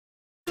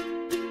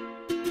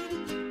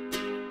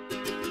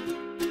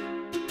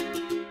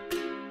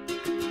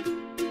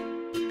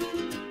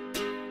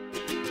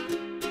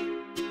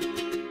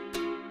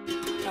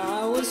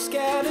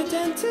the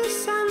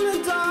dentist and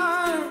the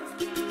dark.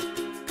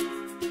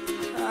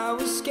 I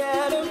was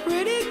scared of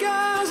pretty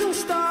girls and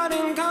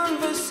starting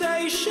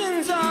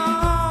conversations.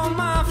 All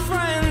my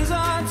friends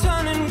are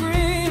turning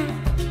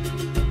green.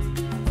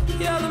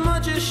 Yeah, the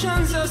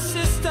magician's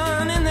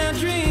assistant in their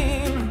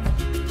dream.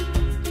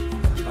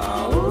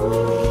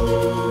 Oh.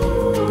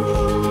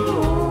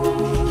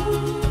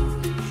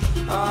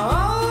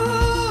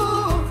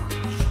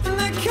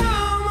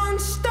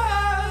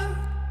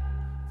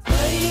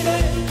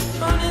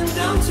 Running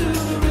down to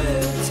the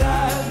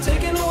riptide,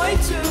 taken away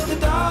to the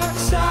dark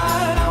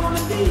side. I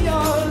wanna be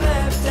your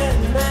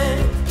left-hand man.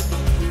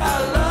 I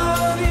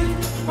love you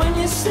when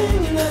you're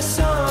singing that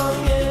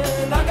song,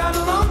 and I got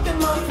a lump in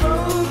my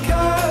throat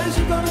 'cause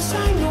you're gonna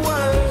sing the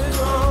words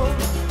wrong.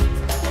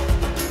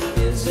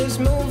 Here's this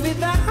movie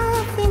that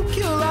I think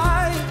you'll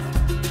like.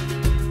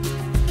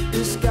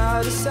 This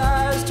guy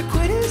decides to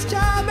quit his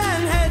job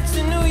and head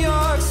to New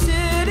York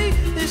City.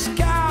 This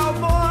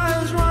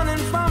cowboy's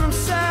running from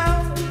himself.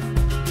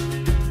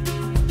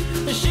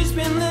 She's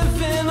been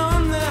living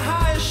on the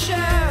highest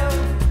shelf.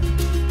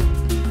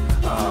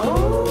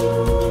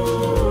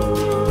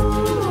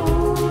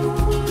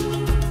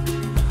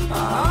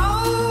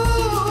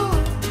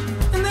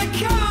 And they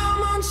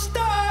come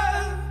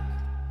unstuck.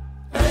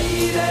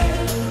 Lady,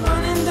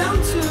 running down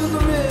to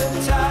the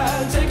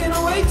riptide, taken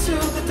away to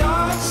the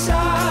dark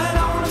side.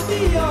 I wanna be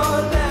your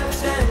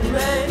left-hand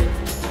man.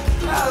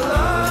 I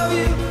love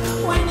you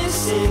when you're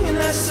singing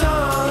that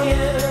song,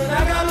 and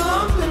I got a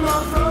lump in my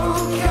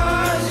throat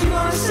 'cause you're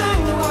gonna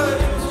sing the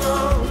words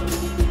wrong.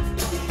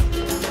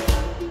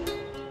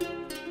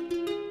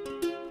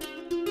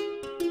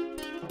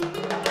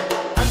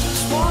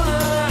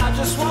 I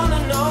just wanna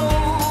know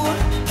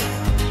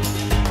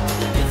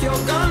if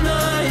you're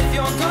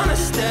gonna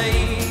stay.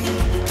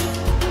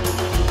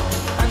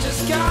 I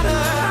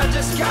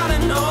just gotta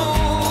know.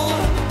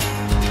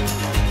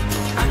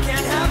 I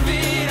can't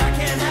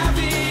have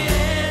it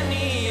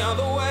any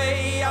other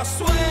way. I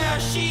swear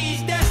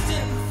she's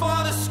destined for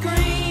the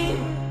screen.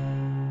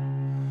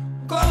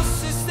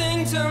 Closest thing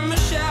to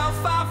Michelle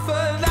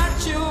Pfeiffer that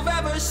you've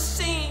ever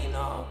seen.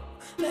 Oh,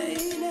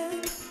 lady,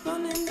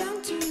 running down